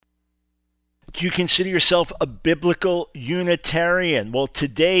Do you consider yourself a biblical Unitarian? Well,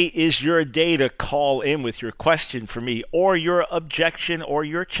 today is your day to call in with your question for me, or your objection, or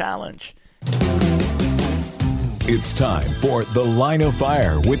your challenge. It's time for The Line of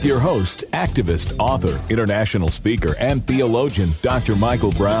Fire with your host, activist, author, international speaker, and theologian, Dr.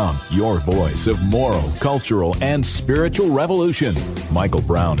 Michael Brown, your voice of moral, cultural, and spiritual revolution. Michael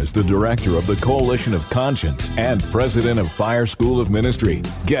Brown is the director of the Coalition of Conscience and president of Fire School of Ministry.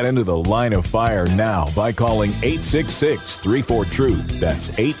 Get into The Line of Fire now by calling 866-34-TRUTH. That's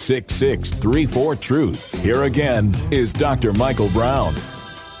 866-34-TRUTH. Here again is Dr. Michael Brown.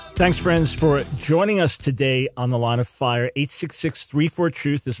 Thanks, friends, for joining us today on The Line of Fire.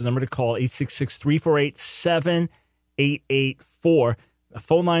 866-34-TRUTH is the number to call, 866-348-7884. The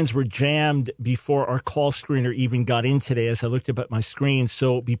phone lines were jammed before our call screener even got in today as I looked up at my screen,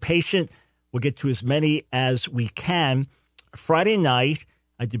 so be patient. We'll get to as many as we can. Friday night,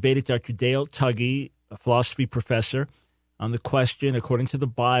 I debated Dr. Dale Tuggy, a philosophy professor, on the question, according to the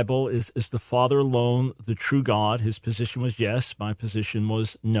Bible, is the Father alone the true God? His position was yes. My position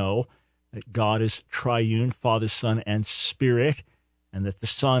was no, that God is triune, Father, Son, and Spirit, and that the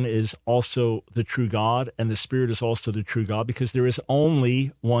Son is also the true God, and the Spirit is also the true God, because there is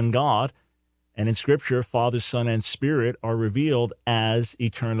only one God. And in Scripture, Father, Son, and Spirit are revealed as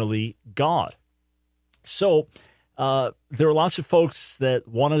eternally God. So, there were lots of folks that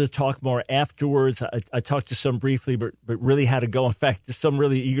wanted to talk more afterwards. I talked to some briefly, but really had to go. In fact, some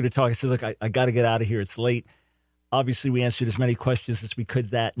really eager to talk. I said, look, I got to get out of here. It's late. Obviously, we answered as many questions as we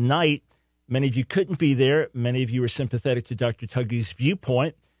could that night. Many of you couldn't be there. Many of you were sympathetic to Dr. Tuggy's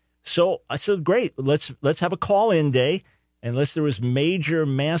viewpoint. So I said, great, let's have a call-in day. Unless there was major,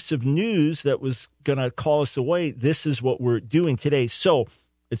 massive news that was going to call us away, this is what we're doing today. So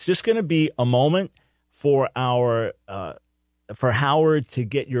it's just going to be a moment for Howard to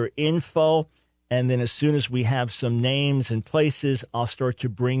get your info, and then as soon as we have some names and places, I'll start to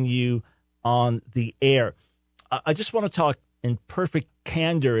bring you on the air. I just want to talk in perfect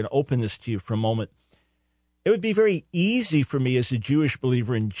candor and openness to you for a moment. It would be very easy for me as a Jewish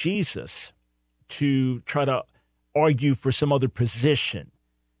believer in Jesus to try to argue for some other position,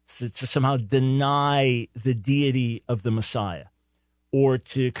 to somehow deny the deity of the Messiah, or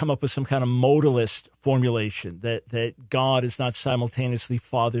to come up with some kind of modalist formulation that God is not simultaneously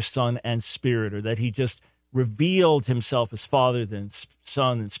Father, Son, and Spirit, or that he just revealed himself as Father, then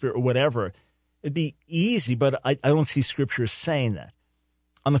Son, and Spirit, or whatever. It'd be easy, but I don't see Scripture saying that.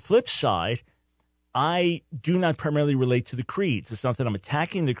 On the flip side, I do not primarily relate to the creeds. It's not that I'm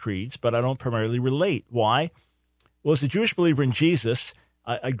attacking the creeds, but I don't primarily relate. Why? Well, as a Jewish believer in Jesus,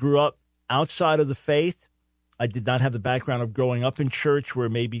 I grew up outside of the faith. I did not have the background of growing up in church where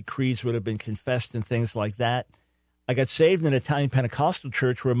maybe creeds would have been confessed and things like that. I got saved in an Italian Pentecostal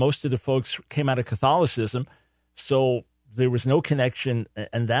church where most of the folks came out of Catholicism, so there was no connection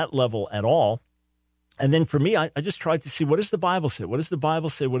at that level at all. And then for me, I just tried to see, what does the Bible say? What does the Bible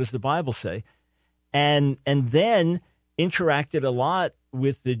say? What does the Bible say? And then interacted a lot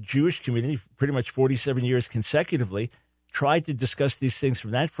with the Jewish community, pretty much 47 years consecutively, tried to discuss these things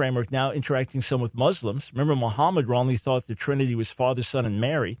from that framework, now interacting some with Muslims. Remember, Muhammad wrongly thought the Trinity was Father, Son, and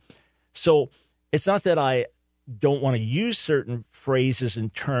Mary. So it's not that I don't want to use certain phrases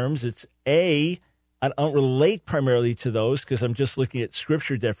and terms. It's I don't relate primarily to those because I'm just looking at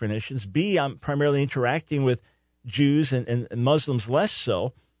Scripture definitions. B, I'm primarily interacting with Jews and Muslims less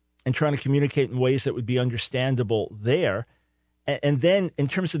so, and trying to communicate in ways that would be understandable there. And then in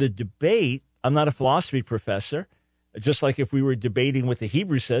terms of the debate, I'm not a philosophy professor. Just like if we were debating what the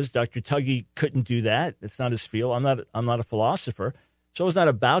Hebrew says, Dr. Tuggy couldn't do that. It's not his field. I'm not a philosopher. So I was not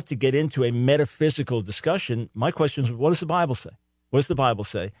about to get into a metaphysical discussion. My question is, what does the Bible say? What does the Bible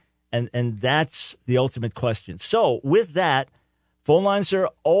say? And that's the ultimate question. So with that, phone lines are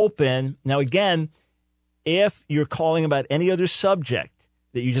open. Now, again, if you're calling about any other subject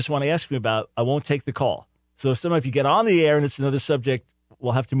that you just want to ask me about, I won't take the call. So if you get on the air and it's another subject,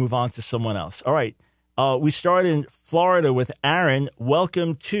 we'll have to move on to someone else. All right. We start in Florida with Aaron.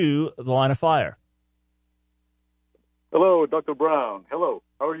 Welcome to The Line of Fire. Hello, Dr. Brown. Hello.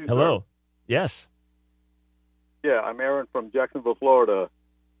 How are you, Hello. Sir? Yes. Yeah, I'm Aaron from Jacksonville, Florida.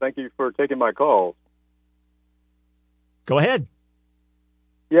 Thank you for taking my call. Go ahead.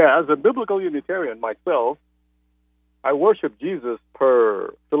 Yeah, as a biblical Unitarian myself, I worship Jesus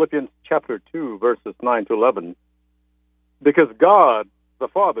per Philippians chapter 2, verses 9 to 11, because God, the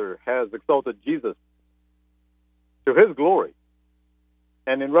Father, has exalted Jesus to his glory.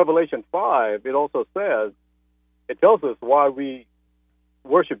 And in Revelation 5, it also says, it tells us why we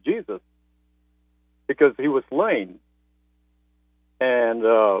worship Jesus, because he was slain. And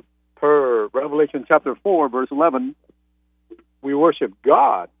per Revelation chapter 4, verse 11, we worship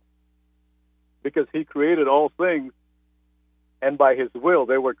God because he created all things, and by his will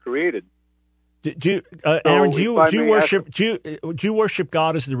they were created. Aaron, do you worship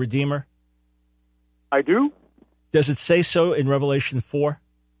God as the Redeemer? I do. Does it say so in Revelation 4?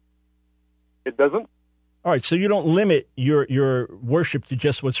 It doesn't. All right, so you don't limit your worship to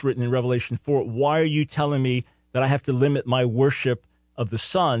just what's written in Revelation 4. Why are you telling me that I have to limit my worship of the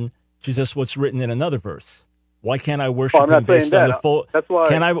Son to just what's written in another verse? Why can't I worship him based on the full? That's why.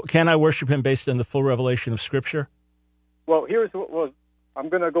 Can I worship him based on the full revelation of Scripture? Well, here's what was. I'm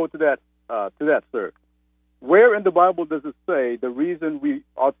going to go to that, sir. Where in the Bible does it say the reason we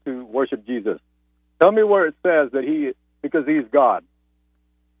ought to worship Jesus? All it says that because he's God.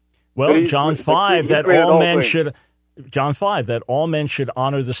 Well, John 5 that all men should. John 5 that all men should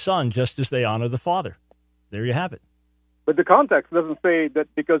honor the Son just as they honor the Father. There you have it. But the context doesn't say that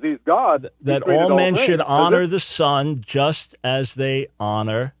because he's God that all men should honor the Son just as they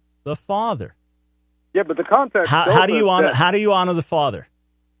honor the Father. Yeah, but the context. How do you honor the Father?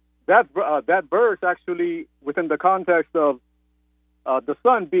 That verse actually within the context of the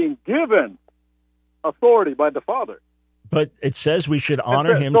Son being given authority by the Father. But it says we should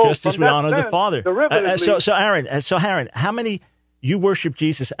honor him just as we honor the Father. So Aaron, how many you worship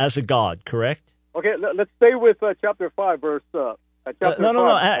Jesus as a God, correct? Okay, let's stay with chapter 5, verse. No.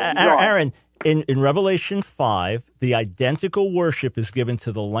 Aaron, in Revelation 5, the identical worship is given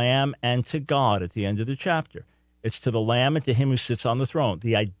to the Lamb and to God at the end of the chapter. It's to the Lamb and to him who sits on the throne.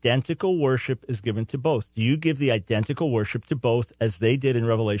 The identical worship is given to both. Do you give the identical worship to both as they did in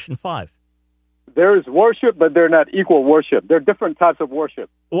Revelation 5? There is worship, but they're not equal worship. They're different types of worship.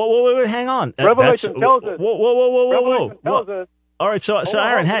 Wait, hang on. Revelation tells us. Whoa. All right, so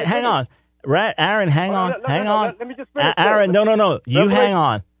Aaron, hang on. Aaron, hang on. Let me just finish. Aaron, no. You hang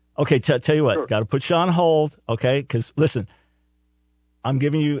on. Okay, tell you what. Sure. Got to put you on hold, okay? Because, listen, I'm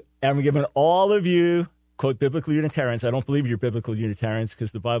giving all of you, quote, biblical Unitarians. I don't believe you're biblical Unitarians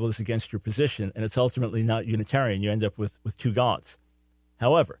because the Bible is against your position, and it's ultimately not Unitarian. You end up with two gods.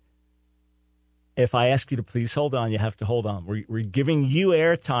 However, if I ask you to please hold on, you have to hold on. We're giving you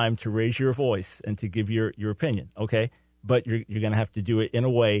airtime to raise your voice and to give your opinion, okay? But you're going to have to do it in a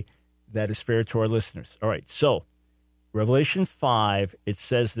way that is fair to our listeners. All right, so Revelation 5, it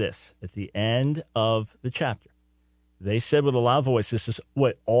says this at the end of the chapter. They said with a loud voice, this is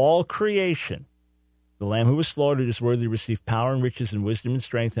what all creation, the Lamb who was slaughtered is worthy to receive power and riches and wisdom and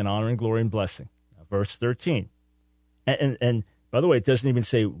strength and honor and glory and blessing. Now, verse 13. And by the way, it doesn't even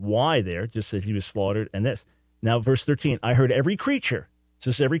say why there, just said he was slaughtered and this. Now, verse 13, I heard every creature, so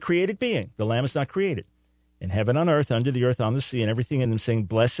it's every created being, the Lamb is not created, in heaven, on earth, under the earth, on the sea, and everything in them, saying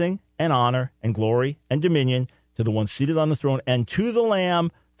blessing and honor and glory and dominion to the one seated on the throne and to the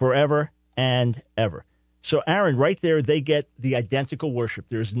Lamb forever and ever. So, Aaron, right there, they get the identical worship.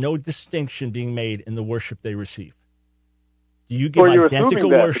 There is no distinction being made in the worship they receive. Do you give identical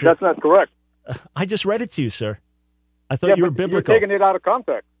worship? That's not correct. I just read it to you, sir. I thought you were biblical. You're taking it out of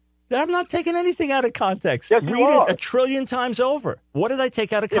context. I'm not taking anything out of context. Yes, Read it 1 trillion times over. What did I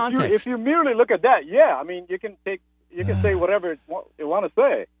take out of context? If you merely look at that, yeah, I mean, you can say whatever you want to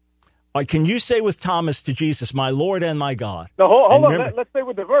say. Can you say with Thomas to Jesus, my Lord and my God? No, hold on. Let's say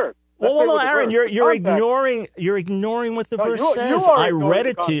with the verse. No, Aaron, you're ignoring what the verse says. I read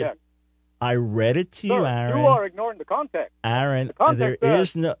it to you. I read it to you, Aaron. You are ignoring the context. Aaron, there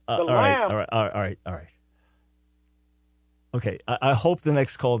is no. All right. Okay, I hope the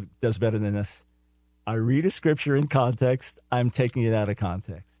next call does better than this. I read a scripture in context. I'm taking it out of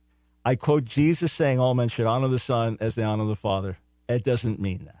context. I quote Jesus saying all men should honor the Son as they honor the Father. It doesn't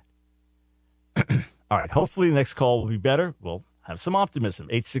mean that. All right, hopefully the next call will be better. We'll have some optimism.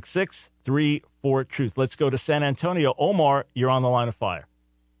 866-34-TRUTH. Let's go to San Antonio. Omar, you're on the line of fire.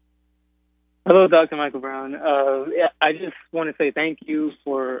 Hello, Dr. Michael Brown. I just want to say thank you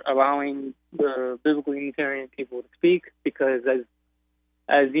for allowing the biblical Unitarian people to speak, because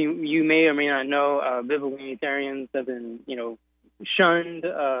as you may or may not know, biblical Unitarians have been, shunned,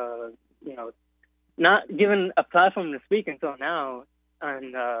 not given a platform to speak until now.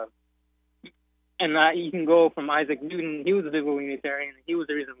 And you can go from Isaac Newton. He was a biblical Unitarian. He was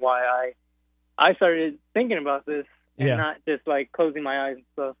the reason why I started thinking about this. And not just like closing my eyes and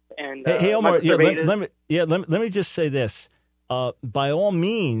stuff. And hey Omar, let me just say this. By all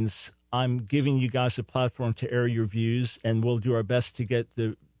means, I'm giving you guys a platform to air your views, and we'll do our best to get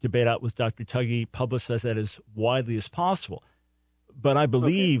the debate out with Dr. Tuggy, publicize that as widely as possible. But I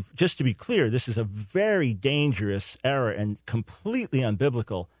believe, just to be clear, this is a very dangerous error and completely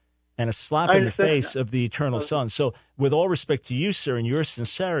unbiblical, and a slap in the face of the eternal Son. So, with all respect to you, sir, and your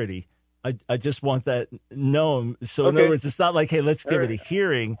sincerity, I just want that known. So in Okay. other words, it's not like, hey, let's give it a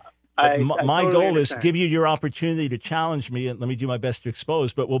hearing. I My totally goal is understand. to give you your opportunity to challenge me, and let me do my best to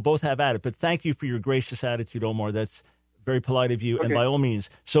expose, but we'll both have at it. But thank you for your gracious attitude, Omar. That's very polite of you, and Okay. by all means.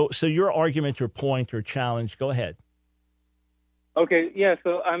 So your argument or point or challenge, go ahead. Okay, yeah.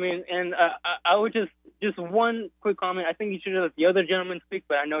 So I mean, and I would just one quick comment. I think you should have let the other gentleman speak,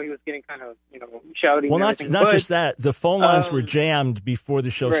 but I know he was getting kind of shouting. Well, and not everything. just that. The phone lines were um, jammed before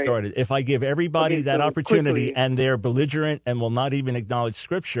the show right. started. If I give everybody Okay, that so opportunity quickly- and they're belligerent and will not even acknowledge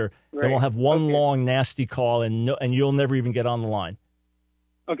Scripture, then we'll Right. have one Okay. long nasty call, and you'll never even get on the line.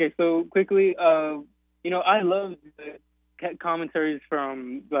 Okay, so quickly, I love the commentaries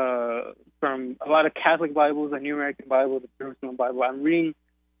from a lot of Catholic Bibles, the New American Bible, the Jerusalem Bible. I'm reading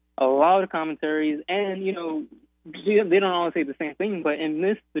a lot of commentaries, and they don't always say the same thing. But in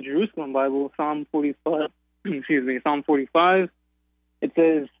the Jerusalem Bible, Psalm 45, Psalm 45, it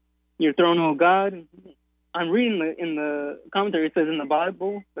says, "Your throne, O God." I'm reading in the commentary. It says in the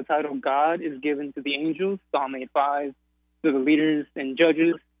Bible, the title "God" is given to the angels. Psalm 8:5 to the leaders and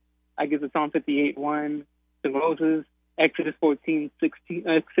judges. I give the Psalm 58:1 to Moses. Exodus 14:16,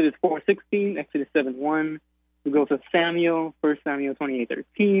 Exodus 4:16, Exodus 7:1. We go to Samuel, 1 Samuel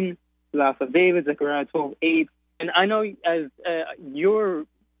 28:13, the Life of David, Zechariah 12:8. And I know as your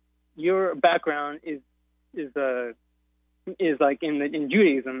background is like in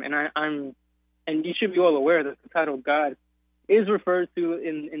Judaism, and you should be all aware that the title God is referred to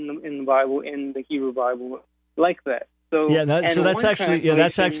in the Bible, in the Hebrew Bible, like that. So that's actually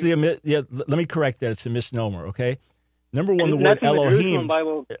let me correct that. It's a misnomer. Okay. Number one, the word Elohim.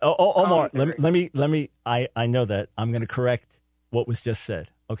 Omar, let me. I know that. I'm going to correct what was just said.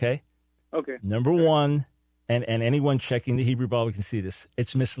 Okay. Okay. Number one, and anyone checking the Hebrew Bible can see this.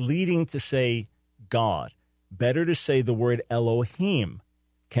 It's misleading to say God. Better to say the word Elohim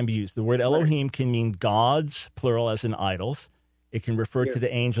can be used. The word Elohim can mean gods, plural, as in idols. It can refer to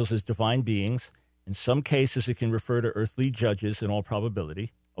the angels as divine beings. In some cases, it can refer to earthly judges in all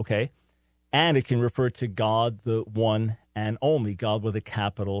probability. Okay. And it can refer to God, the one and only, God with a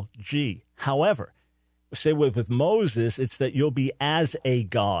capital G. However, say with Moses, it's that you'll be as a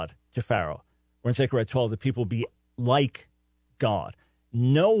God to Pharaoh. Or in Zechariah 12, the people be like God.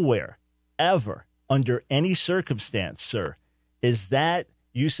 Nowhere, ever, under any circumstance, sir, is that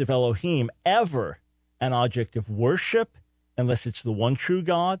use of Elohim ever an object of worship, unless it's the one true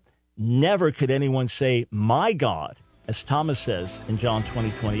God. Never could anyone say, my God, as Thomas says in John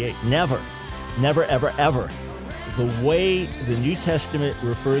 20:28. Never. Never, ever, ever. The way the New Testament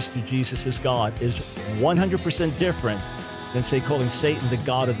refers to Jesus as God is 100% different than, say, calling Satan the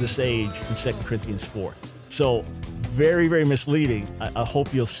God of this age in 2 Corinthians 4. So very, very misleading. I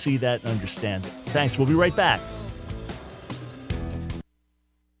hope you'll see that and understand it. Thanks. We'll be right back.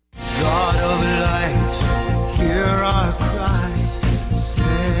 God of light, hear our cry,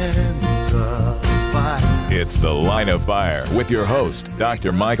 send the fire. It's The Line of Fire with your host,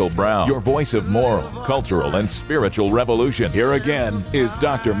 Dr. Michael Brown, your voice of moral, cultural, and spiritual revolution. Here again is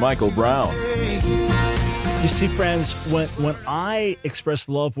Dr. Michael Brown. You see, friends, when I express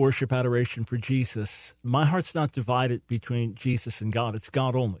love, worship, adoration for Jesus, my heart's not divided between Jesus and God. It's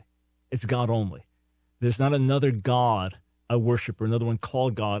God only. It's God only. There's not another God I worship or another one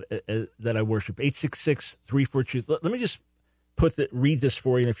called God that I worship. 866-34-TRUTH. Let me just read this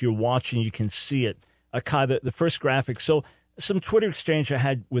for you, and if you're watching, you can see it. Kai, the first graphic. So some Twitter exchange I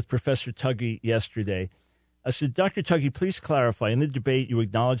had with Professor Tuggy yesterday. I said, Dr. Tuggy, please clarify. In the debate, you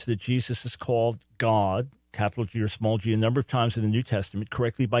acknowledge that Jesus is called God, capital G or small g, a number of times in the New Testament,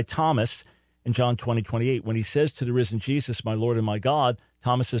 correctly by Thomas in John 20:28. When he says to the risen Jesus, my Lord and my God,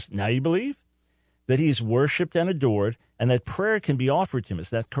 Thomas says, now you believe? That he is worshipped and adored, and that prayer can be offered to him.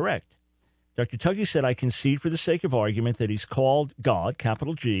 Is that correct? Dr. Tuggy said, I concede for the sake of argument that he's called God,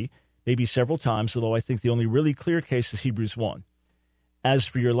 capital G, maybe several times, although I think the only really clear case is Hebrews 1. As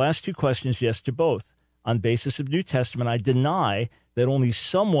for your last two questions, yes to both. On basis of New Testament, I deny that only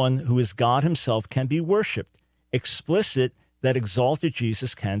someone who is God himself can be worshipped. Explicit that exalted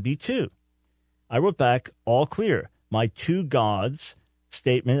Jesus can be too. I wrote back, all clear. My two gods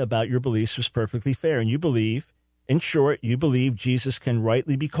statement about your beliefs was perfectly fair. And you believe, in short, you believe Jesus can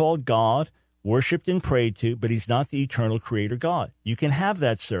rightly be called God, worshipped and prayed to, but he's not the eternal creator God. You can have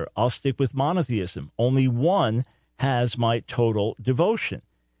that, sir. I'll stick with monotheism. Only one has my total devotion.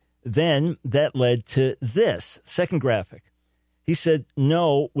 Then that led to this second graphic. He said,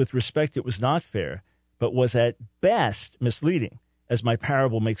 no, with respect, it was not fair, but was at best misleading. As my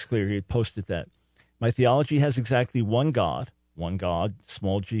parable makes clear, he had posted that. My theology has exactly one God,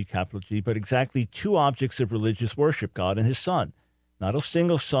 small g, capital G, but exactly two objects of religious worship, God and his Son. not a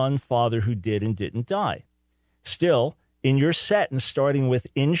single son, father who did and didn't die. Still, in your sentence starting with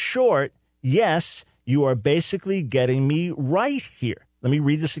 "in short," yes, you are basically getting me right here. Let me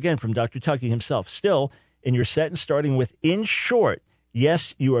read this again from Dr. Tuggy himself. Still, in your sentence starting with "in short,"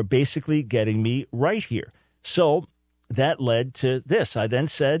 yes, you are basically getting me right here. So that led to this. I then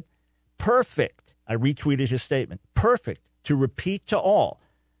said, perfect. I retweeted his statement. Perfect. To repeat to all,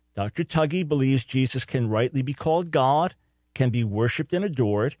 Dr. Tuggy believes Jesus can rightly be called God, can be worshipped and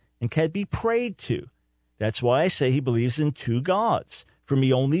adored, and can be prayed to. That's why I say he believes in two gods. For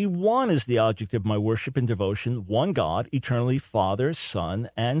me, only one is the object of my worship and devotion, one God, eternally Father, Son,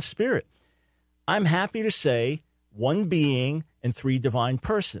 and Spirit. I'm happy to say one being and three divine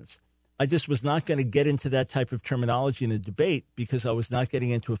persons. I just was not going to get into that type of terminology in a debate because I was not getting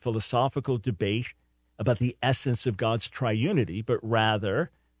into a philosophical debate about the essence of God's triunity, but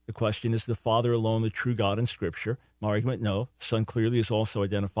rather the question, is the Father alone the true God in Scripture? My argument, no. The Son clearly is also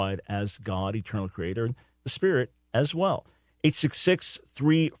identified as God, eternal creator, and the Spirit as well.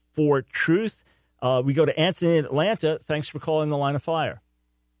 866-34-TRUTH. We go to Anthony in Atlanta. Thanks for calling the Line of Fire.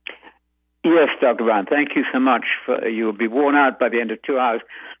 Yes, Dr. Brown, thank you so much. You will be worn out by the end of 2 hours.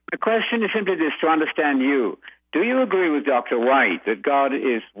 The question is simply this, to understand you. Do you agree with Dr. White that God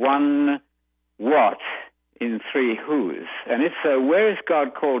is one what in three who's? And if so, where is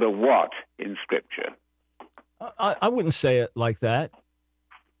God called a what in Scripture? I wouldn't say it like that,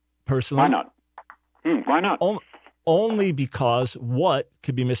 personally. Why not? Why not? Only because what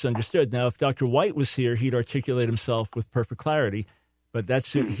could be misunderstood. Now, if Dr. White was here, he'd articulate himself with perfect clarity. But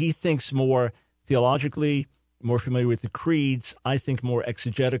that's he thinks more theologically, more familiar with the creeds. I think more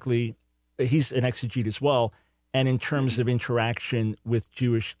exegetically. He's an exegete as well, and in terms of interaction with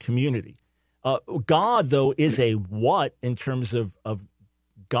Jewish community. God, though, is a what in terms of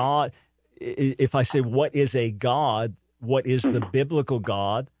God. If I say what is a God, what is the biblical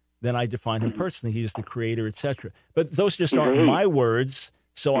God, then I define him personally. He is the creator, etc. But those just aren't my words.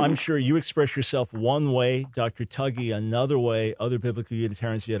 So I'm sure you express yourself one way, Dr. Tuggy another way, other biblical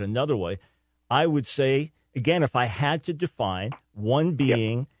Unitarians yet another way. I would say, again, if I had to define one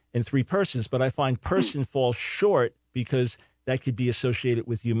being in three persons, but I find person falls short because that could be associated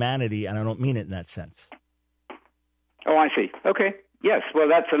with humanity, and I don't mean it in that sense. Oh, I see. Okay. Yes, well,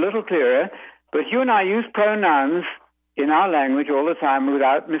 that's a little clearer. But you and I use pronouns in our language all the time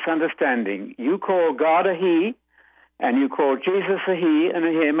without misunderstanding. You call God a he, and you call Jesus a he and a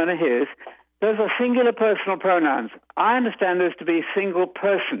him and a his. Those are singular personal pronouns. I understand those to be single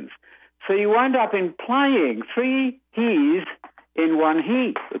persons. So you wind up implying three he's in one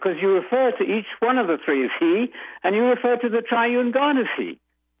he, because you refer to each one of the three as he, and you refer to the triune God as he.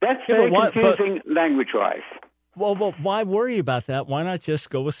 That's very confusing language-wise. Well, why worry about that? Why not just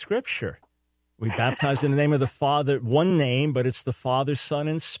go with Scripture? We baptize in the name of the Father, one name, but it's the Father, Son,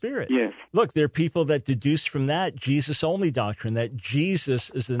 and Spirit. Yes. Look, there are people that deduce from that Jesus-only doctrine, that Jesus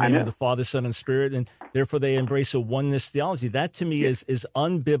is the name of the Father, Son, and Spirit, and therefore they embrace a oneness theology. That, to me, is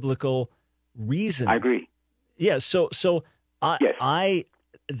unbiblical reason. I agree. Yeah, so I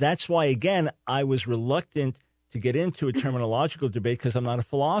that's why, again, I was reluctant to get into a terminological debate because I'm not a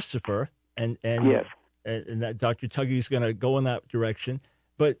philosopher, and that Dr. Tuggy is going to go in that direction.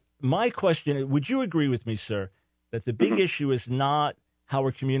 But my question, would you agree with me, sir, that the big issue is not how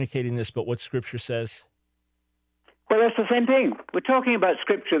we're communicating this, but what Scripture says? Well, that's the same thing. We're talking about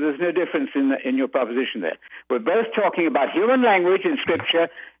Scripture. There's no difference in your proposition there. We're both talking about human language in Scripture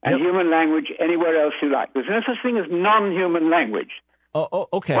and human language anywhere else you like. There's no such thing as non-human language. Oh,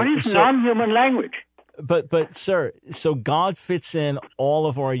 okay. What is non-human language? But, sir, so God fits in all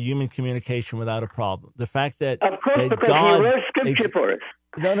of our human communication without a problem. The fact that of course, that because God He wrote Scripture for us.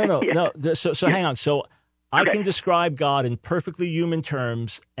 No. So hang on. So I can describe God in perfectly human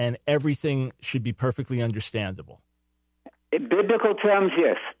terms, and everything should be perfectly understandable. In biblical terms,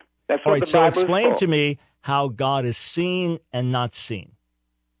 yes. That's what all right. the Bible so explain is to me how God is seen and not seen.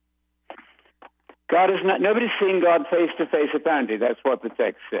 God is not. Nobody's seen God face to face. Apparently, that's what the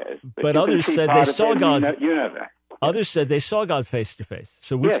text says. But others said they saw God. You know that. Others said they saw God face to face.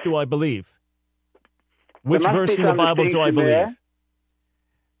 So which do I believe? Which There must verse be in the some Bible do I believe?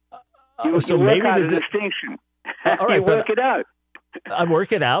 You maybe work out the a distinction. all right, you work it out. I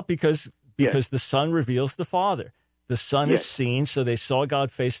work it out because the Son reveals the Father. The Son is seen, so they saw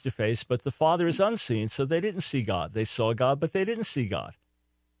God face to face, but the Father is unseen, so they didn't see God. They saw God, but they didn't see God.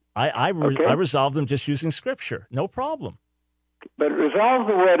 I resolve them just using Scripture. No problem. But resolve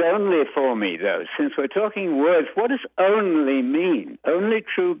the word only for me, though. Since we're talking words, what does only mean? Only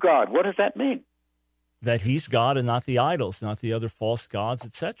true God. What does that mean? That He's God and not the idols, not the other false gods,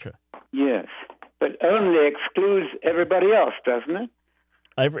 etc. Yes. but only excludes everybody else, doesn't it?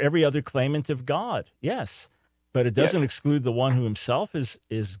 Every other claimant of God, yes. But it doesn't exclude the one who himself is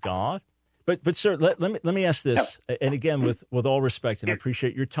God. But sir, let me ask this, and again, with all respect, and I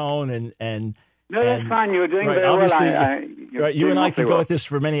appreciate your tone and no, that's fine. You're doing very obviously, well. right, you and I could go at this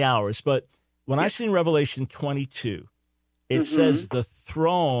for many hours, but when I see in Revelation 22, it says the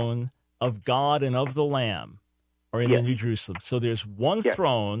throne of God and of the Lamb are in the New Jerusalem. So there's one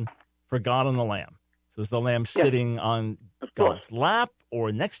throne for God and the Lamb. So is the Lamb sitting on God's lap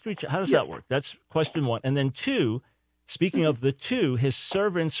or next to each other? How does that work? That's question one. And then two, speaking of the two, his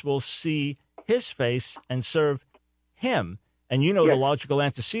servants will see his face and serve him. And you know the logical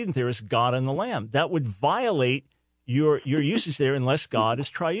antecedent there is God and the Lamb. That would violate your usage there unless God is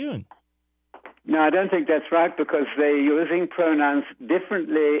triune. No, I don't think that's right because they're using pronouns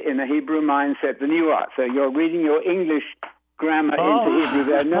differently in a Hebrew mindset than you are. So you're reading your English grammar into Hebrew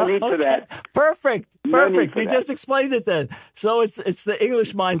there. No need for that. Perfect. No need for You that. just explained it then. So it's the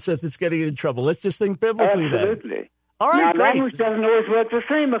English mindset that's getting in trouble. Let's just think biblically Absolutely. then. All right, now, great. language doesn't always work the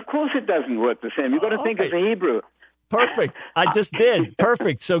same. Of course it doesn't work the same. You've got to think as a Hebrew. Perfect. I just did.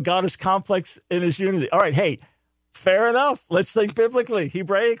 Perfect. So God is complex in his unity. All right. Hey, fair enough. Let's think biblically,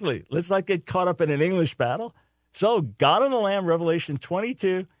 Hebraically. Let's not get caught up in an English battle. So God and the Lamb, Revelation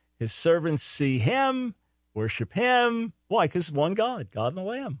 22, his servants see him, worship him. Why? Because one God and the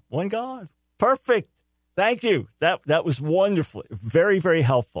Lamb, one God. Perfect. Thank you. That was wonderful. Very, very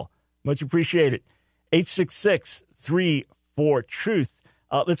helpful. Much appreciated. 866-34-TRUTH.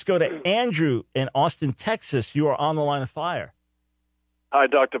 Let's go to Andrew in Austin, Texas. You are on the line of fire. Hi,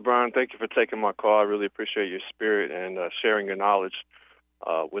 Dr. Brown. Thank you for taking my call. I really appreciate your spirit and sharing your knowledge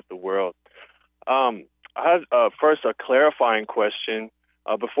with the world. I had first a clarifying question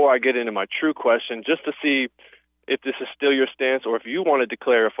before I get into my true question, just to see if this is still your stance or if you wanted to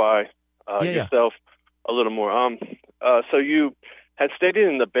clarify yourself a little more. So you had stated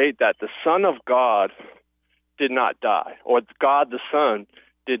in the debate that the Son of God did not die, or God the Son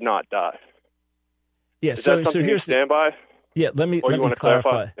did not die. Yeah, is that something you stand by? Yeah, let me clarify.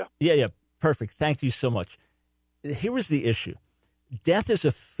 clarify. Yeah, perfect. Thank you so much. Here was the issue. Death is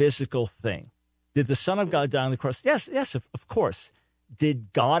a physical thing. Did the Son of God die on the cross? Yes, of course.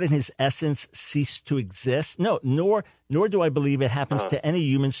 Did God in his essence cease to exist? No, nor do I believe it happens to any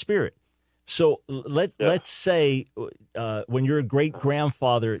human spirit. So let's say when your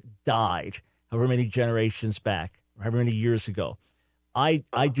great-grandfather died, however many generations back, or however many years ago, I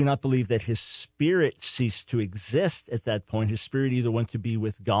do not believe that his spirit ceased to exist at that point. His spirit either went to be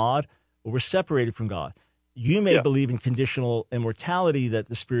with God or was separated from God. You may believe in conditional immortality, that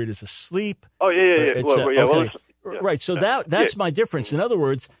the spirit is asleep. Oh, yeah. Right, so that's my difference. In other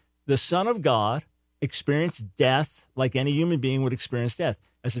words, the Son of God experienced death like any human being would experience death.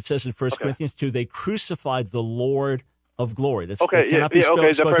 As it says in 1 Corinthians 2, they crucified the Lord of glory. That cannot be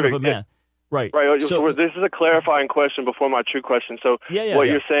spoken of a man. Right. So this is a clarifying question before my true question. So what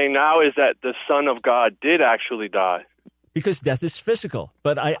you're saying now is that the Son of God did actually die. Because death is physical.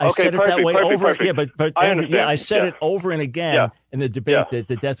 But I said it that way over. Perfect. Yeah, but I said it over and again in the debate that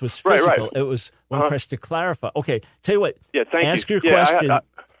the death was physical. Right. It was when pressed to clarify. Okay, tell you what. Yeah, ask your question.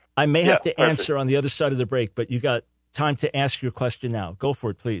 I may have to answer on the other side of the break, but you got time to ask your question now. Go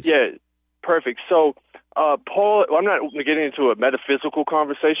for it, please. Yeah, perfect. So, Paul, I'm not getting into a metaphysical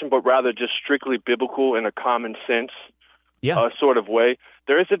conversation, but rather just strictly biblical in a common sense sort of way.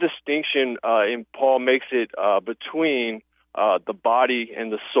 There is a distinction, and Paul makes it between the body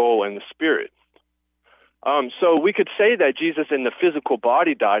and the soul and the spirit. So we could say that Jesus in the physical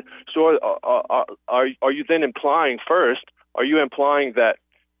body died. So are you then implying first, are you implying that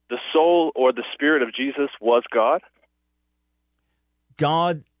the soul or the spirit of Jesus was God?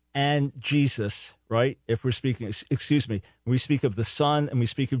 God and Jesus, right? If we're speaking, when we speak of the Son and we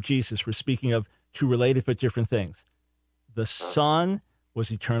speak of Jesus, we're speaking of two related but different things. The Son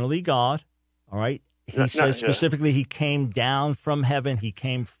was eternally God, all right? He says specifically he came down from heaven. He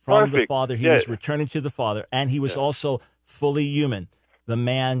came from the Father. He was returning to the Father, and he was also fully human, the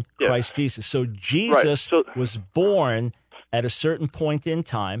man Christ Jesus. So Jesus was born at a certain point in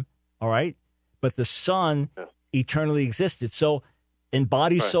time, all right? But the Son eternally existed. So in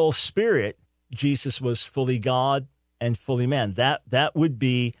body, soul, spirit, Jesus was fully God and fully man. That would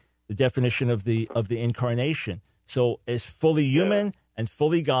be the definition of the incarnation. So it's fully human and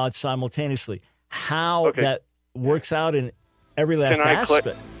fully God simultaneously. How that works out in every last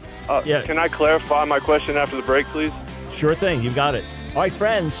aspect. Can I clarify my question after the break, please? Sure thing. You got it. All right,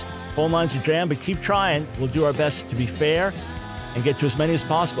 friends, phone lines are jammed, but keep trying. We'll do our best to be fair and get to as many as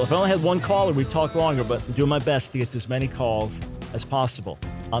possible. If I only had one caller, we'd talk longer, but I'm doing my best to get to as many calls as possible.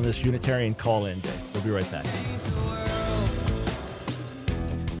 on this Unitarian call-in day. We'll be right back.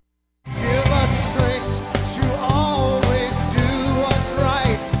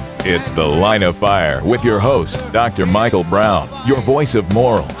 It's The Line of Fire with your host, Dr. Michael Brown, your voice of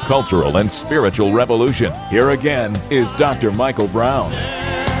moral, cultural, and spiritual revolution. Here again is Dr. Michael Brown.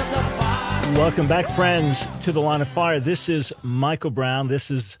 Welcome back, friends, to The Line of Fire. This is Michael Brown. This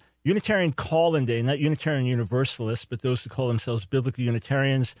is Unitarian Call-In Day, not Unitarian Universalists, but those who call themselves Biblical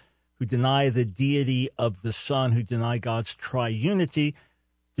Unitarians, who deny the deity of the Son, who deny God's triunity.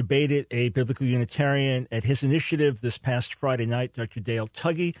 Debated a Biblical Unitarian at his initiative this past Friday night, Dr. Dale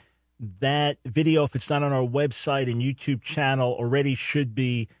Tuggy. That video, if it's not on our website and YouTube channel, already should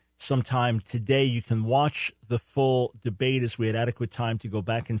be sometime today. You can watch the full debate as we had adequate time to go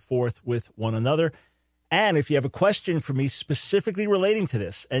back and forth with one another. And if you have a question for me specifically relating to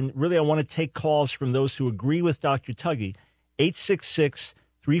this, and really I want to take calls from those who agree with Dr. Tuggy,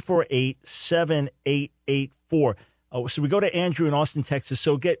 866-348-7884. So we go to Andrew in Austin, Texas.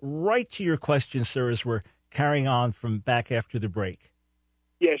 So get right to your question, sir, as we're carrying on from back after the break.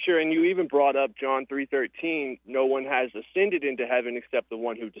 Yeah, sure. And you even brought up John 3:13. No one has ascended into heaven except the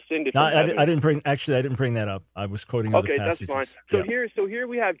one who descended from heaven. I didn't bring that up. I was quoting other passages. Okay, that's fine. So here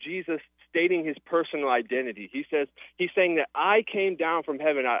we have Jesus stating his personal identity. He's saying that I came down from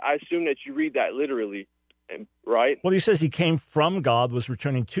heaven. I assume that you read that literally, right? Well, he says he came from God, was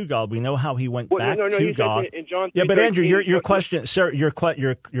returning to God. We know how he went back to God. In John 3:13, yeah, but Andrew, your question, sir, your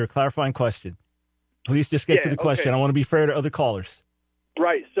clarifying question. Please just get to the question. Okay. I want to be fair to other callers.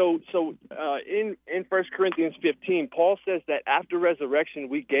 Right. So in 1 Corinthians 15, Paul says that after resurrection,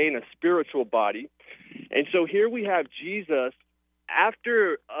 we gain a spiritual body. And so here we have Jesus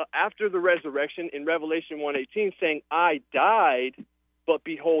after the resurrection in Revelation 1:18 saying, I died, but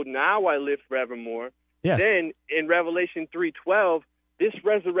behold, now I live forevermore. Yes. Then in Revelation 3:12, this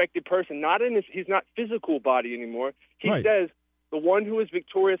resurrected person, he's not physical body anymore. He says, the one who is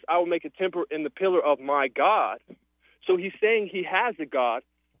victorious, I will make a temple in the pillar of my God. So he's saying he has a God.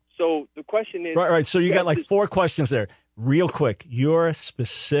 So the question is... Right. So you got like four questions there. Real quick, your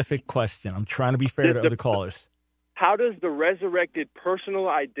specific question. I'm trying to be fair to other callers. How does the resurrected personal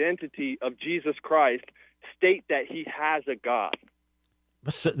identity of Jesus Christ state that he has a God?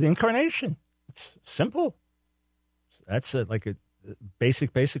 The incarnation. It's simple. That's a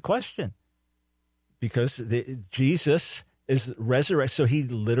basic question. Because Jesus is resurrected. So he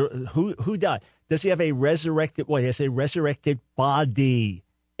literally... Who died? Does he have a resurrected... He has a resurrected body.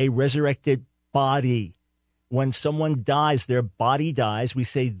 A resurrected body. When someone dies, their body dies, we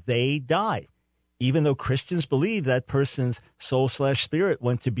say they died. Even though Christians believe that person's soul/spirit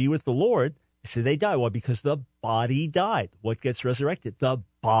went to be with the Lord, they say they died. Why? Because the body died. What gets resurrected? The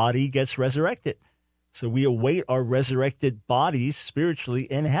body gets resurrected. So we await our resurrected bodies spiritually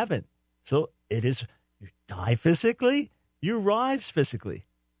in heaven. So it is, you die physically, you rise physically.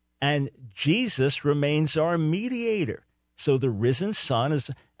 And Jesus remains our mediator. So the risen Son is,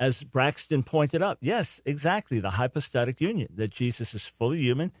 as Braxton pointed out, yes, exactly, the hypostatic union, that Jesus is fully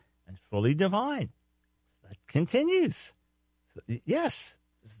human and fully divine. That continues. So, yes,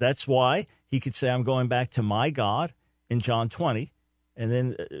 that's why he could say, I'm going back to my God in John 20. And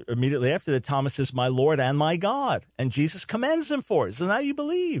then immediately after that, Thomas says, my Lord and my God. And Jesus commends him for it. So now you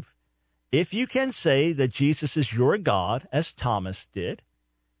believe. If you can say that Jesus is your God, as Thomas did,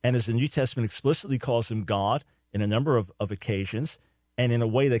 and as the New Testament explicitly calls him God in a number of occasions, and in a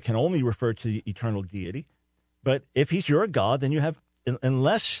way that can only refer to the eternal deity. But if he's your God, then you have,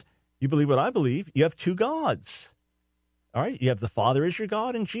 unless you believe what I believe, you have two gods. All right? You have the Father as your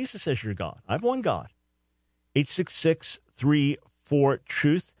God and Jesus as your God. I have one God.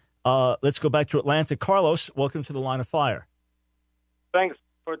 866-34-TRUTH. Let's go back to Atlanta. Carlos, welcome to the Line of Fire. Thanks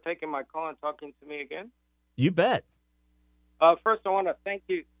for taking my call and talking to me again. You bet. First, I want to thank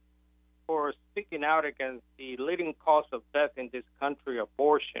you for speaking out against the leading cause of death in this country,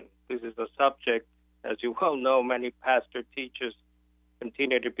 abortion. This is a subject, as you well know, many pastor teachers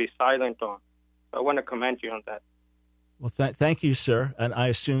continue to be silent on. So I want to commend you on that. Well, thank you, sir. And I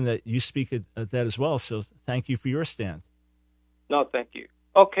assume that you speak at that as well. So thank you for your stand. No, thank you.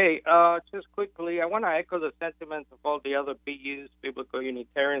 Okay, just quickly, I want to echo the sentiments of all the other BUs, Biblical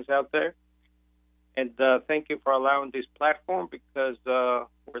Unitarians out there. And thank you for allowing this platform, because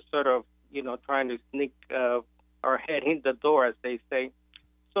we're sort of, trying to sneak our head in the door, as they say.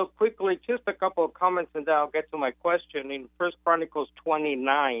 So quickly, just a couple of comments, and then I'll get to my question. In 1 Chronicles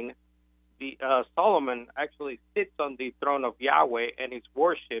 29, Solomon actually sits on the throne of Yahweh and is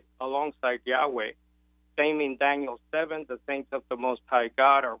worshipped alongside Yahweh. Same in Daniel 7, the saints of the Most High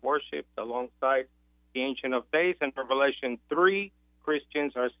God are worshipped alongside the Ancient of Days. And Revelation 3,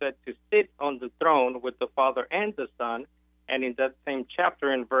 Christians are said to sit on the throne with the Father and the Son, and in that same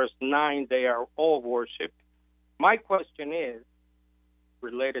chapter, in verse 9, they are all worshipped. My question is,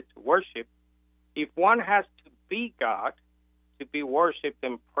 related to worship, if one has to be God to be worshipped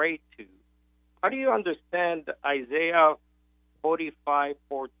and prayed to, how do you understand Isaiah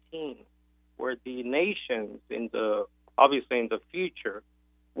 45:14, where the nations obviously in the future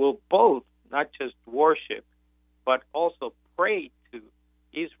will both not just worship but also pray to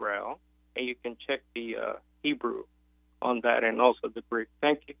Israel? And you can check the Hebrew on that and also the Greek.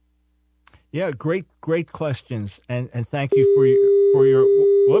 Thank you. Yeah, great questions, and thank you for your.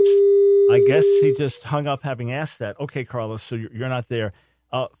 Whoops, I guess he just hung up having asked that. Okay, Carlos, so you're not there.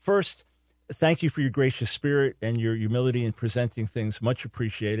 First, thank you for your gracious spirit and your humility in presenting things. Much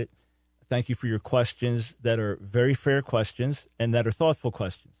appreciated. Thank you for your questions that are very fair questions and that are thoughtful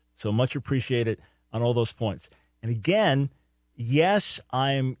questions. So much appreciated on all those points. And again, yes,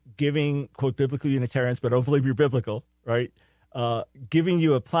 I'm giving, quote, biblical Unitarians, but I don't believe you're biblical, right? Giving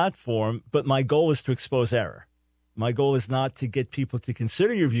you a platform, but my goal is to expose error. My goal is not to get people to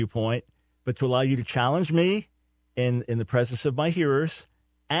consider your viewpoint, but to allow you to challenge me in the presence of my hearers.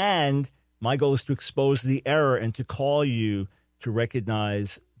 And my goal is to expose the error and to call you to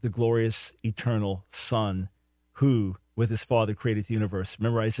recognize the glorious eternal Son who, with his Father, created the universe.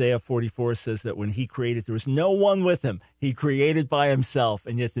 Remember, Isaiah 44 says that when he created, there was no one with him. He created by himself.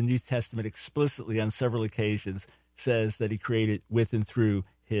 And yet the New Testament explicitly on several occasions says that he created with and through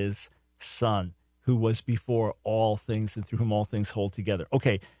his Son, who was before all things and through whom all things hold together.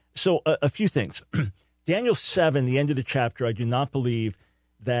 Okay, so a few things. Daniel 7, the end of the chapter, I do not believe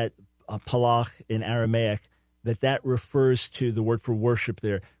that palach in Aramaic, that refers to the word for worship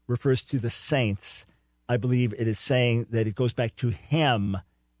there, refers to the saints. I believe it is saying that it goes back to him,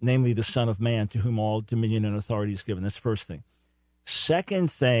 namely the Son of Man, to whom all dominion and authority is given. That's the first thing.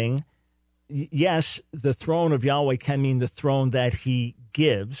 Second thing, yes, the throne of Yahweh can mean the throne that he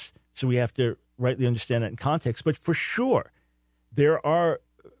gives, so we have to rightly understand that in context. But for sure, there are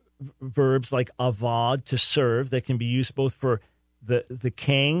verbs like avad, to serve, that can be used both for the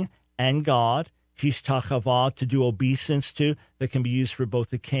king and God. Hishtachava, to do obeisance to, that can be used for both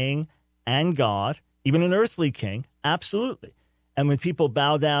the king and God, even an earthly king, absolutely. And when people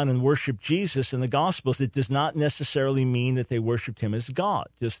bow down and worship Jesus in the Gospels, it does not necessarily mean that they worshiped him as God,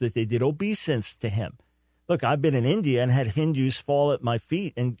 just that they did obeisance to him. Look, I've been in India and had Hindus fall at my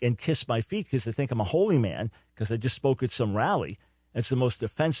feet and kiss my feet because they think I'm a holy man because I just spoke at some rally. It's the most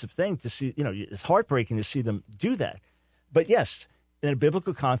offensive thing to see. It's heartbreaking to see them do that. But yes, in a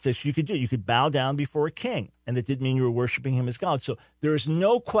biblical context, you could bow down before a king, and that didn't mean you were worshiping him as God. So there is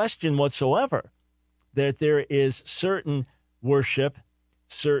no question whatsoever that there is certain worship,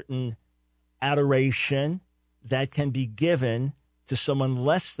 certain adoration that can be given to someone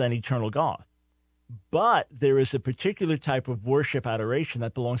less than eternal God. But there is a particular type of worship adoration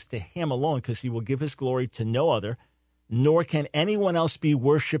that belongs to him alone, because he will give his glory to no other, nor can anyone else be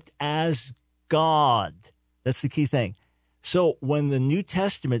worshiped as God. That's the key thing. So when the New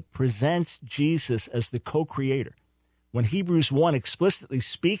Testament presents Jesus as the co-creator, when Hebrews 1 explicitly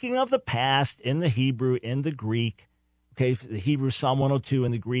speaking of the past in the Hebrew, in the Greek, okay, the Hebrew Psalm 102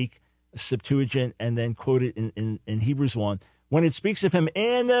 in the Greek Septuagint, and then quoted in Hebrews 1, when it speaks of him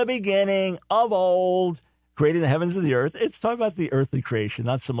in the beginning of old, creating the heavens and the earth, it's talking about the earthly creation,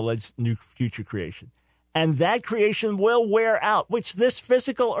 not some alleged new future creation. And that creation will wear out, which this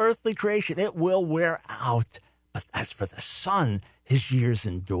physical earthly creation, it will wear out. But as for the Son, his years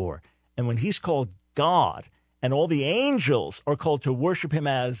endure. And when he's called God, and all the angels are called to worship him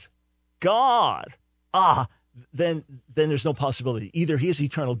as God, then there's no possibility. Either he is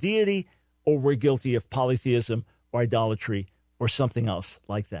eternal deity, or we're guilty of polytheism or idolatry or something else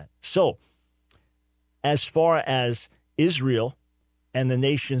like that. So, as far as Israel and the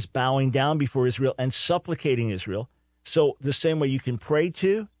nations bowing down before Israel and supplicating Israel, so the same way you can pray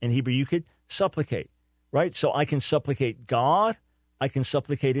to, in Hebrew you could supplicate. Right? So I can supplicate God, I can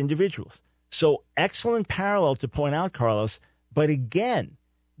supplicate individuals. So excellent parallel to point out, Carlos. But again,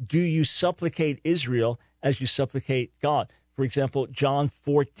 do you supplicate Israel as you supplicate God? For example, John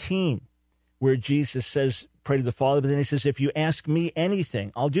 14, where Jesus says, pray to the Father, but then he says, if you ask me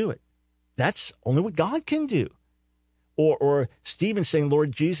anything, I'll do it. That's only what God can do. Or Stephen saying,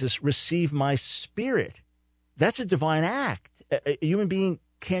 Lord Jesus, receive my spirit. That's a divine act. A human being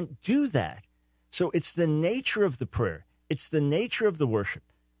can't do that. So it's the nature of the prayer. It's the nature of the worship.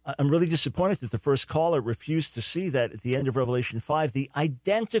 I'm really disappointed that the first caller refused to see that at the end of Revelation 5, the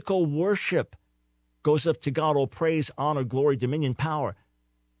identical worship goes up to God, all praise, honor, glory, dominion, power,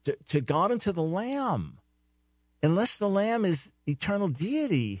 to God and to the Lamb. unless the Lamb is eternal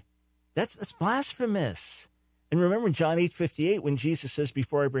deity. That's blasphemous. And remember in John 8:58, when Jesus says,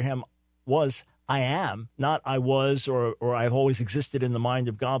 before Abraham was, I am, not I was or I've always existed in the mind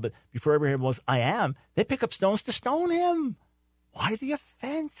of God, but before Abraham was, I am, they pick up stones to stone him. Why the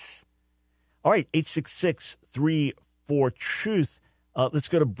offense? All right, 866-34-TRUTH. Let's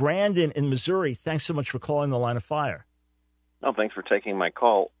go to Brandon in Missouri. Thanks so much for calling the Line of Fire. Oh, thanks for taking my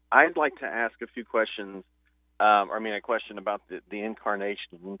call. I'd like to ask a few questions, a question about the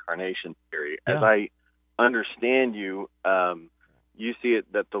incarnation theory. Yeah. As I understand you, you see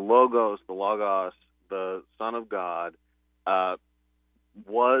it that the Logos, the Son of God,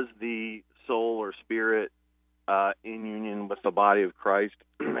 was the soul or spirit in union with the body of Christ.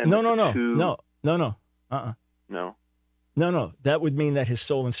 And No. No. That would mean that his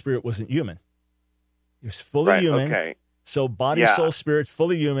soul and spirit wasn't human. He was fully human. Okay. So body, soul, spirit,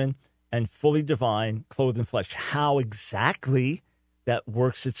 fully human and fully divine, clothed in flesh. How exactly that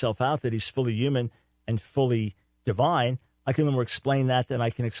works itself out, that he's fully human and fully divine, I can no more explain that than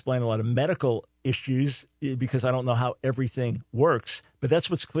I can explain a lot of medical issues because I don't know how everything works. But that's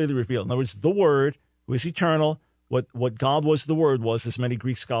what's clearly revealed. In other words, the Word, who is eternal, what God was, the Word was, as many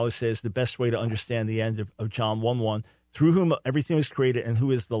Greek scholars say, is the best way to understand the end of John 1:1, through whom everything was created and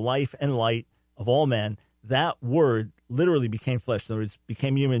who is the life and light of all men. That Word literally became flesh. In other words,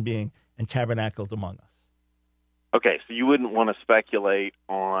 became human being and tabernacled among us. Okay, so you wouldn't want to speculate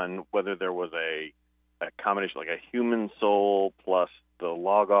on whether there was a combination, like a human soul plus the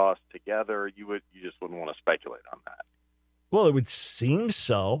Logos together. You just wouldn't want to speculate on that. Well, it would seem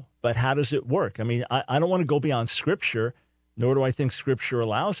so, but how does it work? I mean, I don't want to go beyond Scripture, nor do I think Scripture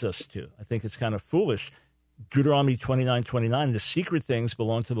allows us to. I think it's kind of foolish. Deuteronomy 29:29, the secret things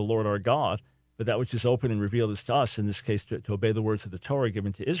belong to the Lord our God, but that which is open and revealed is to us, in this case, to obey the words of the Torah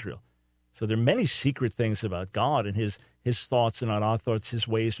given to Israel. So there are many secret things about God, and his thoughts are not our thoughts, his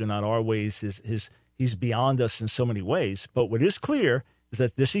ways are not our ways, he's beyond us in so many ways. But what is clear is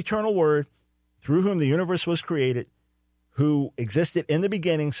that this eternal Word, through whom the universe was created, who existed in the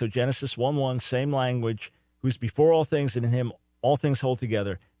beginning, so Genesis 1:1, same language, who's before all things, and in him all things hold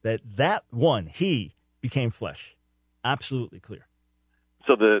together, that one, he became flesh. Absolutely clear.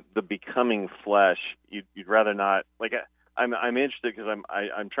 So the becoming flesh, you'd rather not, like, I'm interested because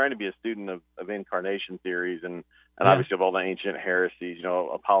I'm trying to be a student of incarnation theories and obviously of all the ancient heresies,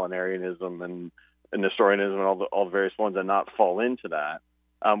 Apollinarianism and Nestorianism and all the various ones, and not fall into that,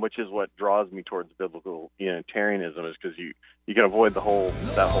 which is what draws me towards biblical Unitarianism, is because you can avoid that whole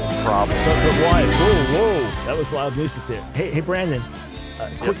problem. But why? Whoa, that was loud music there. Hey, Brandon,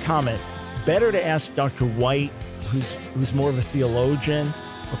 quick comment. Better to ask Dr. White, who's more of a theologian,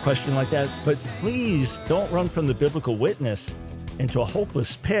 a question like that. But please don't run from the biblical witness into a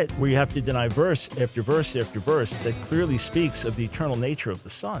hopeless pit where you have to deny verse after verse after verse that clearly speaks of the eternal nature of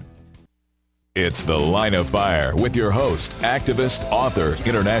the Son. It's The Line of Fire with your host, activist, author,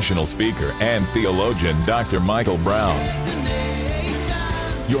 international speaker, and theologian, Dr. Michael Brown.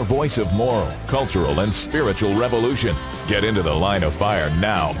 Your voice of moral, cultural, and spiritual revolution. Get into The Line of Fire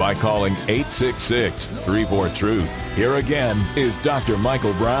now by calling 866-34-TRUTH. Here again is Dr.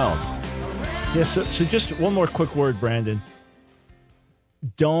 Michael Brown. Yes, so just one more quick word, Brandon.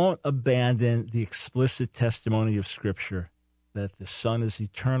 Don't abandon the explicit testimony of Scripture that the Son is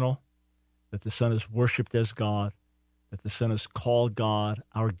eternal, that the Son is worshipped as God, that the Son is called God,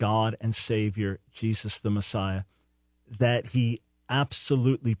 our God and Savior, Jesus the Messiah, that he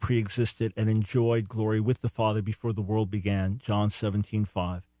absolutely preexisted and enjoyed glory with the Father before the world began, John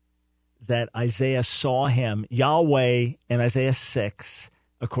 17:5, that Isaiah saw him, Yahweh, in Isaiah 6,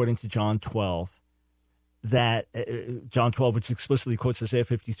 according to John 12, that John 12, which explicitly quotes Isaiah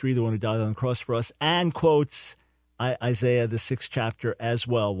 53, the one who died on the cross for us, and quotes Isaiah, the 6th chapter as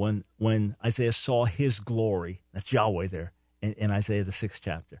well, when Isaiah saw his glory. That's Yahweh there in Isaiah, the 6th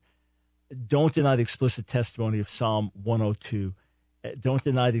chapter. Don't deny the explicit testimony of Psalm 102. Don't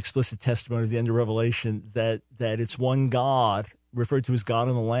deny the explicit testimony of the end of Revelation that it's one God, referred to as God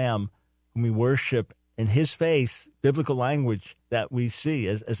and the Lamb, whom we worship in his face, biblical language that we see.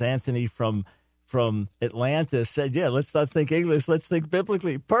 As Anthony from Atlanta said, let's not think English, let's think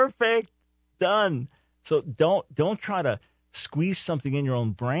biblically. Perfect. Done. So don't try to squeeze something in your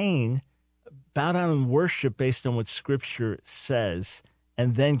own brain. Bow down and worship based on what Scripture says,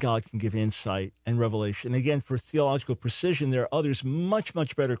 and then God can give insight and revelation. And again, for theological precision, there are others much,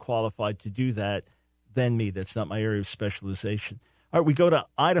 much better qualified to do that than me. That's not my area of specialization. All right, we go to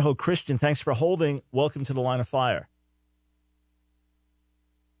Idaho. Christian, thanks for holding. Welcome to The Line of Fire.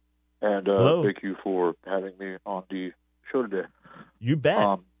 And thank you for having me on the show today. You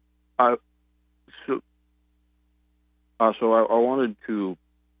bet. So I wanted to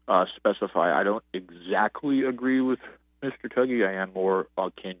specify I don't exactly agree with Mr. Tuggy. I am more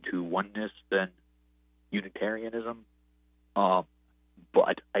akin to oneness than Unitarianism.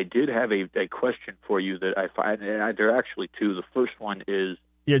 But I did have a question for you that I find, and there are actually two. The first one is...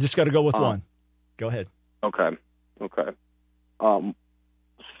 Yeah, just got to go with one. Go ahead. Okay.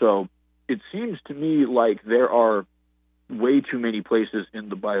 So it seems to me like there are way too many places in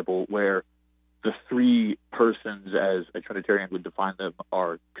the Bible where the three persons, as a Trinitarian would define them,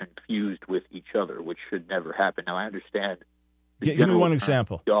 are confused with each other, which should never happen. Now, I understand... Give me one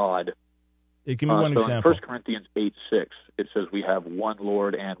example. God... Give me one example. In 1 Corinthians 8:6, it says we have one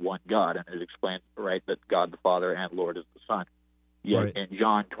Lord and one God, and it explains, right, that God the Father and Lord is the Son. Yet in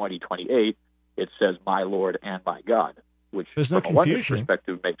John 20:28, it says my Lord and my God, which there's no from a oneness confusion.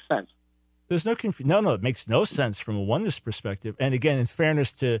 perspective makes sense. There's no confusion. No, it makes no sense from a oneness perspective. And again, in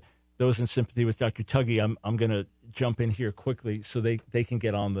fairness to those in sympathy with Dr. Tuggy, I'm going to jump in here quickly so they can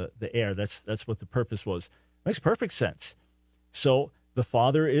get on the air. That's what the purpose was. Makes perfect sense. So the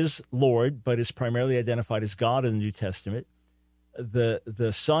Father is Lord, but is primarily identified as God in the New Testament.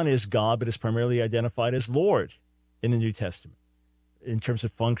 The Son is God, but is primarily identified as Lord in the New Testament in terms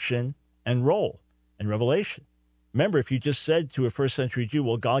of function and role and revelation. Remember, if you just said to a first century Jew,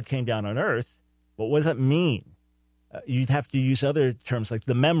 well, God came down on earth, what does that mean? You'd have to use other terms like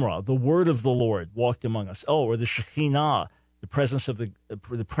the Memra, the word of the Lord walked among us. Oh, or the Shekhinah, the presence of the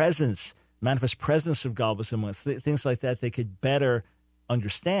presence, manifest presence of God was among us. Things like that they could better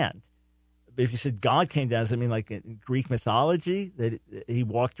understand. But if you said God came down, does it mean like in Greek mythology that he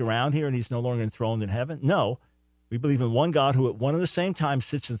walked around here and he's no longer enthroned in heaven? No. We believe in one God who at one and the same time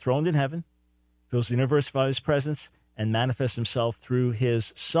sits enthroned in heaven, fills the universe by his presence, and manifests himself through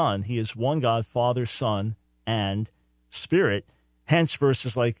his Son. He is one God, Father, Son, and Spirit. Hence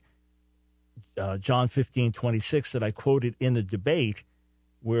verses like John 15:26 that I quoted in the debate,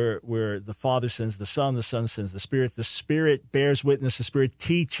 where the Father sends the Son sends the Spirit bears witness, the Spirit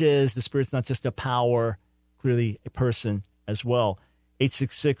teaches, the Spirit's not just a power, clearly a person as well.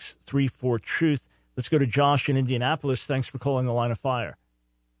 866-34-TRUTH. Let's go to Josh in Indianapolis. Thanks for calling the Line of Fire.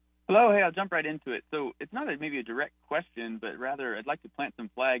 Hello, hey, I'll jump right into it. So it's not maybe a direct question, but rather I'd like to plant some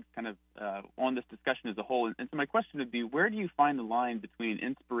flags kind of on this discussion as a whole. And so my question would be, where do you find the line between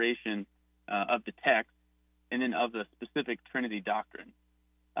inspiration of the text and then of the specific Trinity doctrine?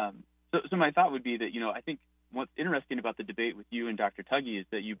 So my thought would be that, I think what's interesting about the debate with you and Dr. Tuggy is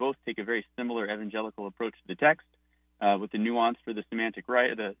that you both take a very similar evangelical approach to the text, with the nuance for the Semitic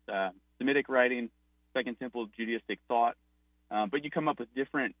writing, Second Temple Judaistic thought, but you come up with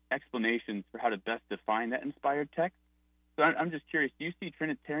different explanations for how to best define that inspired text. So I'm just curious, do you see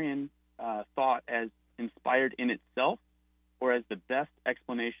Trinitarian thought as inspired in itself or as the best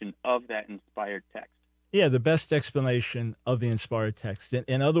explanation of that inspired text? Yeah, the best explanation of the inspired text.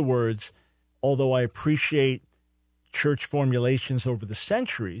 In other words, although I appreciate church formulations over the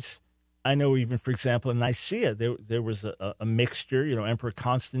centuries, I know even, for example, in Nicaea, there was a mixture, Emperor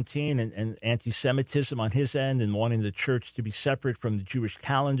Constantine and anti-Semitism on his end and wanting the church to be separate from the Jewish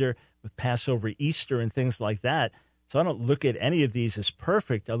calendar with Passover, Easter, and things like that. So I don't look at any of these as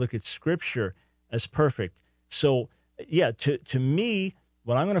perfect. I look at Scripture as perfect. So, yeah, to me,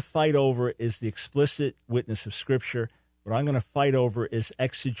 what I'm going to fight over is the explicit witness of Scripture. What I'm going to fight over is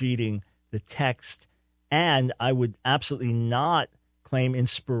exegeting the text. And I would absolutely not claim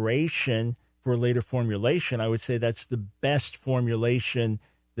inspiration for a later formulation. I would say that's the best formulation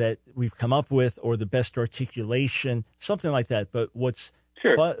that we've come up with or the best articulation, something like that. But what's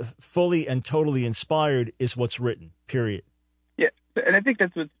fully and totally inspired is what's written, period. Yeah, and I think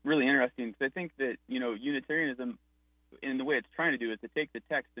that's what's really interesting, because I think that, Unitarianism, in the way it's trying to do, is to take the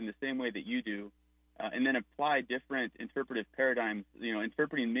text in the same way that you do, and then apply different interpretive paradigms,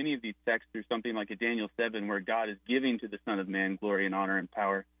 interpreting many of these texts through something like a Daniel 7, where God is giving to the Son of Man glory and honor and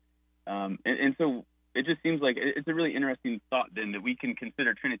power. And so it just seems like it's a really interesting thought, then, that we can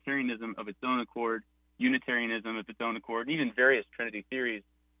consider Trinitarianism of its own accord, Unitarianism of its own accord, and even various Trinity theories,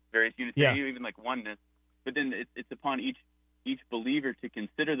 various Unitarian, even like oneness. But then it's upon each believer to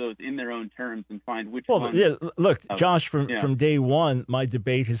consider those in their own terms and find which one. Yeah, look, Josh, from day one, my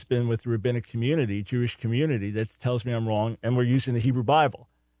debate has been with the rabbinic community, Jewish community, that tells me I'm wrong, and we're using the Hebrew Bible.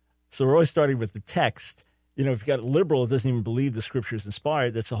 So we're always starting with the text. If you've got a liberal that doesn't even believe the Scripture is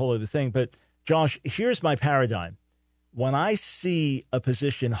inspired, that's a whole other thing. But, Josh, here's my paradigm. When I see a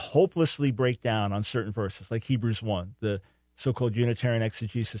position hopelessly break down on certain verses, like Hebrews 1, the so-called Unitarian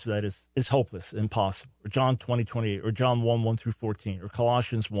exegesis that is hopeless, impossible, or John 20:28, or John 1:1-14, or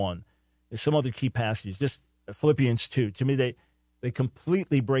Colossians 1, there's some other key passages, just Philippians 2. To me, they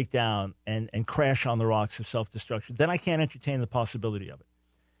completely break down and crash on the rocks of self-destruction, then I can't entertain the possibility of it.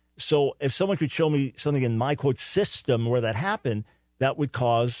 So if someone could show me something in my, quote, system where that happened, that would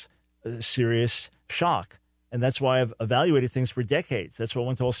cause a serious shock. And that's why I've evaluated things for decades. That's why I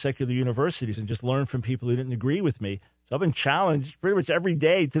went to all secular universities and just learned from people who didn't agree with me. So I've been challenged pretty much every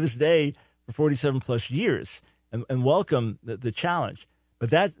day to this day for 47 plus years and welcome the challenge. But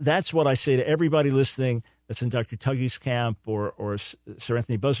that's what I say to everybody listening that's in Dr. Tuggy's camp or Sir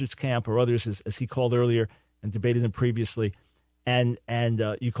Anthony Buzzard's camp or others, as he called earlier and debated them previously. And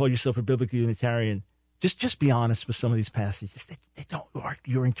you call yourself a biblical Unitarian. Just be honest with some of these passages. They don't work.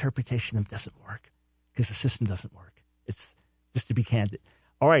 Your interpretation of them doesn't work because the system doesn't work. It's just to be candid.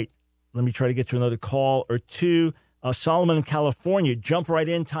 All right, let me try to get to another call or two. Solomon in California, jump right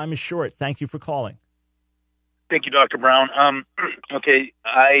in. Time is short. Thank you for calling. Thank you, Dr. Brown. Okay,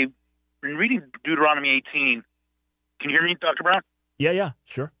 I've been reading Deuteronomy 18. Can you hear me, Dr. Brown? Yeah,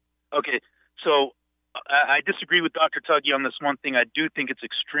 sure. Okay, so I disagree with Dr. Tuggy on this one thing. I do think it's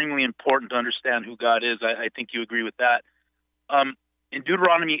extremely important to understand who God is. I think you agree with that. In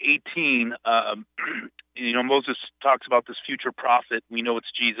Deuteronomy 18, Moses talks about this future prophet. We know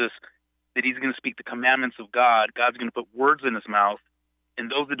it's Jesus, that he's going to speak the commandments of God. God's going to put words in his mouth,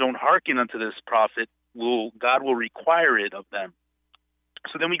 and those that don't hearken unto this prophet, God will require it of them.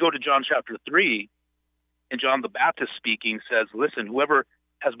 So then we go to John chapter 3, and John the Baptist speaking says, listen, whoever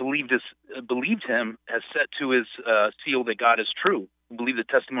has believed him has set to his seal that God is true, believe the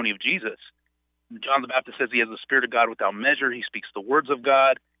testimony of Jesus. John the Baptist says he has the Spirit of God without measure. He speaks the words of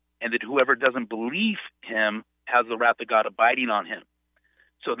God, and that whoever doesn't believe him has the wrath of God abiding on him.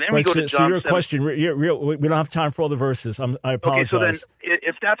 So then we go to John. So your question, we don't have time for all the verses. I apologize. Okay, so then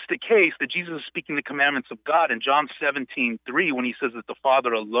if that's the case, that Jesus is speaking the commandments of God in John 17:3, when he says that the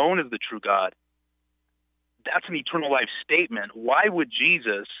Father alone is the true God, that's an eternal life statement. Why would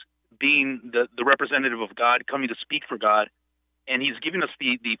Jesus, being the representative of God, coming to speak for God, and he's giving us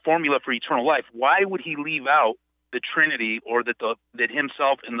the formula for eternal life, why would he leave out the Trinity, or that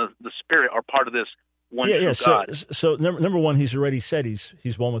himself and the Spirit are part of this one true God? So number one, he's already said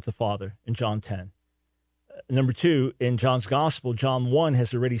he's one with the Father in John 10. Number two, in John's Gospel, John 1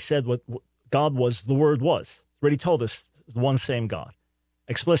 has already said what God was, the Word was. He's already told us the one same God,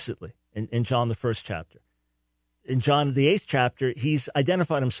 explicitly, in John the first chapter. In John, the 8th chapter, he's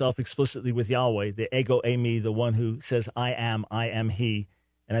identified himself explicitly with Yahweh, the ego eimi, the one who says, I am he.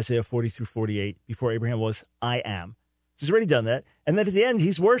 In Isaiah 40 through 48, before Abraham was, I am. So he's already done that. And then at the end,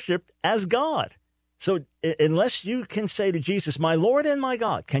 he's worshipped as God. So unless you can say to Jesus, my Lord and my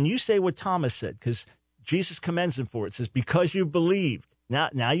God, can you say what Thomas said? Because Jesus commends him for it. It says, because you've believed.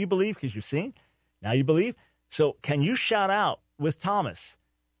 Now you believe because you've seen. Now you believe. So can you shout out with Thomas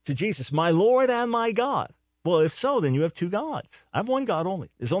to Jesus, my Lord and my God? Well, if so, then you have two gods. I have one God only.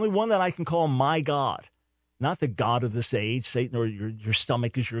 There's only one that I can call my God, not the God of this age, Satan, or your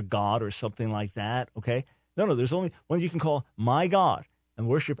stomach is your God or something like that, okay? No, there's only one you can call my God and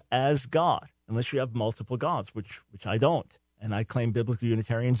worship as God, unless you have multiple gods, which I don't, and I claim biblical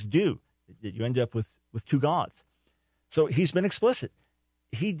Unitarians do, that you end up with two gods. So he's been explicit.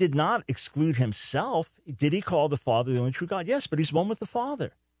 He did not exclude himself. Did he call the Father the only true God? Yes, but he's one with the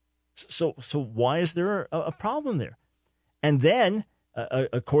Father. So why is there a problem there? And then,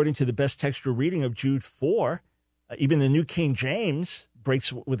 according to the best textual reading of Jude 4, even the New King James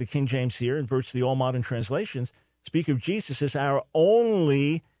breaks with the King James here, and virtually all modern translations speak of Jesus as our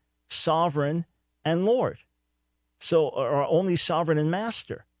only sovereign and Lord. So our only sovereign and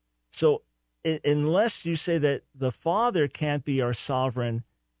master. So unless you say that the Father can't be our sovereign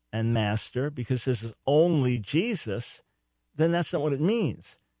and master because this is only Jesus, then that's not what it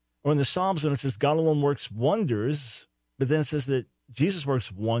means. Or in the Psalms, when it says God alone works wonders, but then it says that Jesus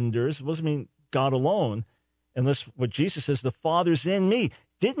works wonders, it doesn't mean God alone, unless what Jesus says, the Father's in me.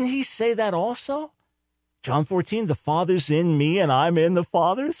 Didn't he say that also? John 14, the Father's in me and I'm in the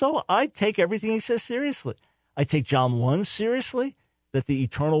Father. So I take everything he says seriously. I take John 1 seriously, that the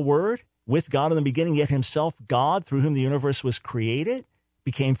eternal Word, with God in the beginning, yet himself God, through whom the universe was created,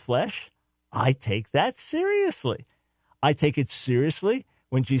 became flesh. I take that seriously. I take it seriously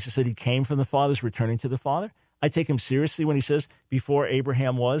when Jesus said he came from the Father's returning to the Father. I take him seriously when he says, before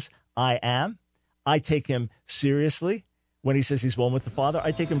Abraham was, I am. I take him seriously when he says he's one with the Father.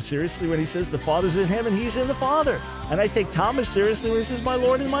 I take him seriously when he says the Father's in him and he's in the Father. And I take Thomas seriously when he says, my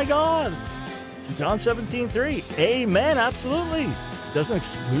Lord and my God. John 17:3. Amen, absolutely. Doesn't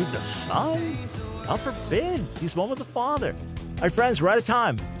exclude the Son. God forbid. He's one with the Father. All right, friends, we're out of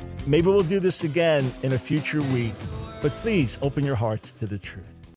time. Maybe we'll do this again in a future week. But please open your hearts to the truth.